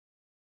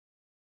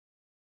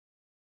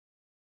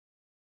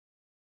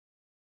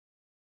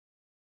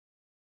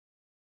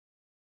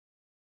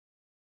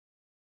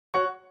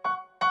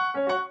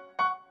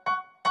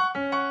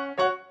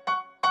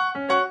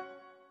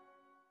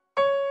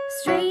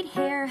Straight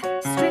hair,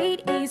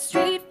 straight A's,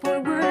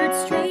 straightforward,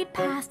 straight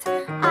past.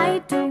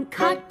 I don't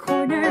cut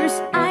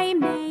corners, I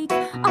make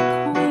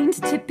a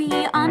point to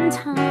be on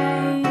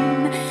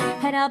time.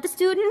 Head of the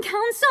student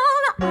council,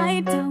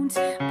 I don't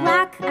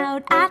black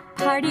out at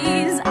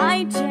parties.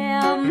 I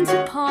jam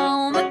to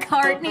Paul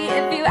McCartney.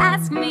 If you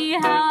ask me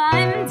how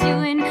I'm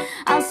doing,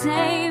 I'll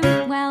say,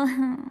 well,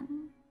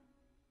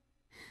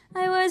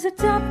 I was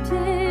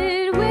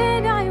adopted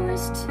when I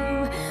was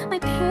 2. My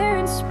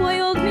parents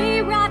spoiled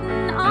me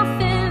rotten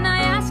often. I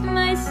ask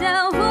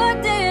myself,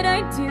 what did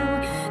I do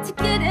to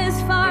get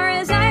as far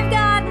as I've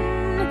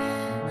gotten?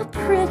 A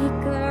pretty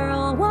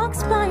girl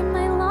walks by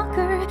my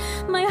locker.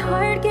 My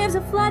heart gives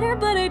a flutter,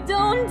 but I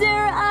don't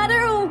dare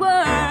utter a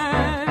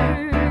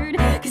word,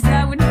 'cause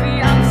that would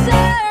be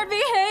absurd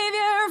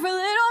behavior for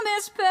little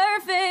Miss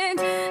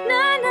Perfect.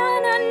 Na na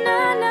na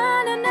na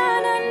na na na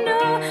na, no,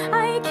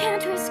 I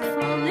can't risk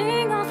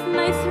falling off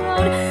my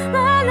throne.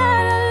 La la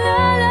la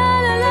la la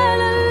la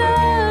la,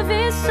 love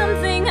is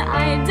something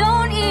I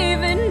don't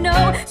even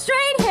know.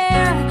 Straight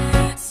hair,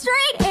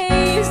 straight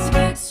A's,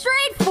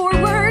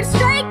 straightforward,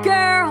 straight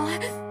girl,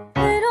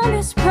 little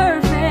Miss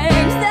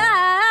Perfect,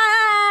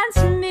 that's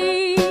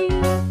me.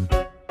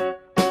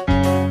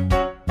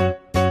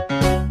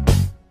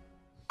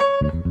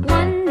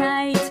 One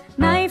night,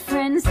 my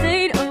friends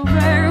stayed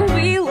over.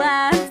 We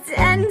laughed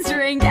and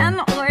drank and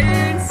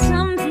ordered.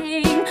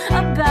 Something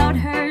about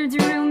her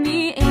drew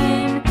me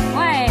in.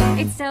 Wait,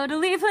 it's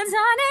totally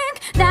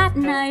platonic. That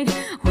night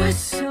was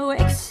so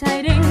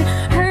exciting.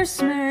 Her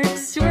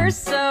smirks were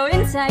so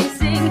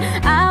enticing.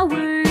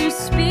 Hours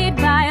speed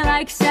by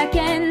like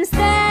seconds.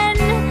 Then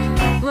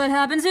what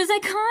happens is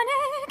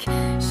iconic.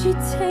 She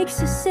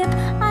takes a sip,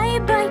 I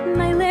bite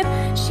my lip.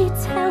 She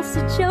tells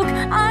a joke,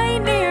 I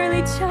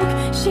nearly choke.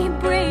 She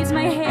braids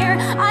my hair,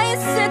 I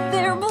sit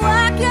there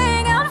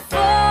blacking out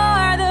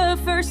for the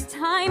first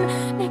time.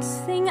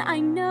 Next thing I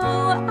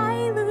know,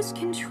 I lose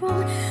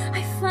control.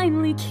 I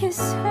finally kiss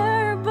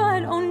her,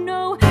 but oh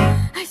no,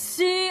 I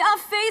see a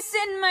face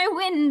in my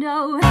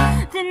window.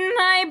 Then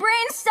my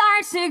brain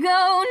starts to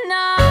go,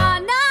 nah,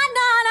 nah, nah,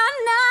 nah,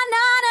 nah,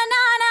 nah, nah,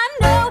 nah, nah,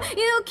 no.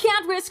 You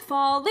can't risk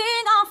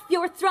falling off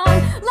your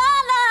throne. La,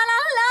 la, la,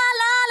 la,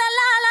 la, la,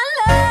 la, la,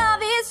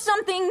 love is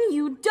something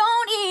you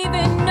don't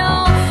even know.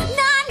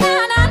 Nah,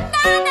 nah, nah,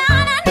 nah, nah,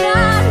 nah,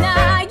 nah,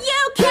 nah.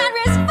 You can't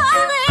risk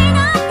falling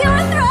off your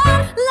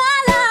throne. La,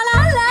 la, la,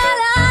 la,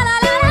 la, la, la,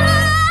 la,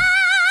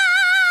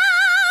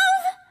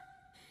 love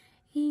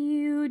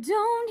you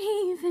don't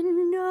even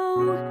know.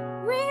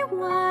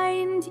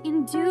 Rewind,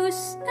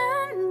 induce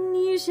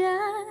amnesia.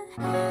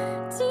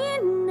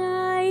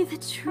 Deny the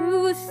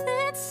truth,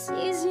 it's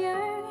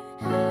easier.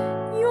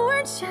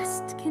 You're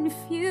just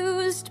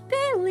confused,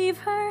 believe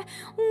her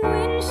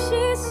when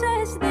she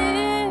says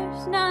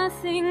there's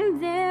nothing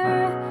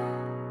there.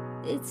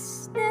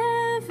 It's there.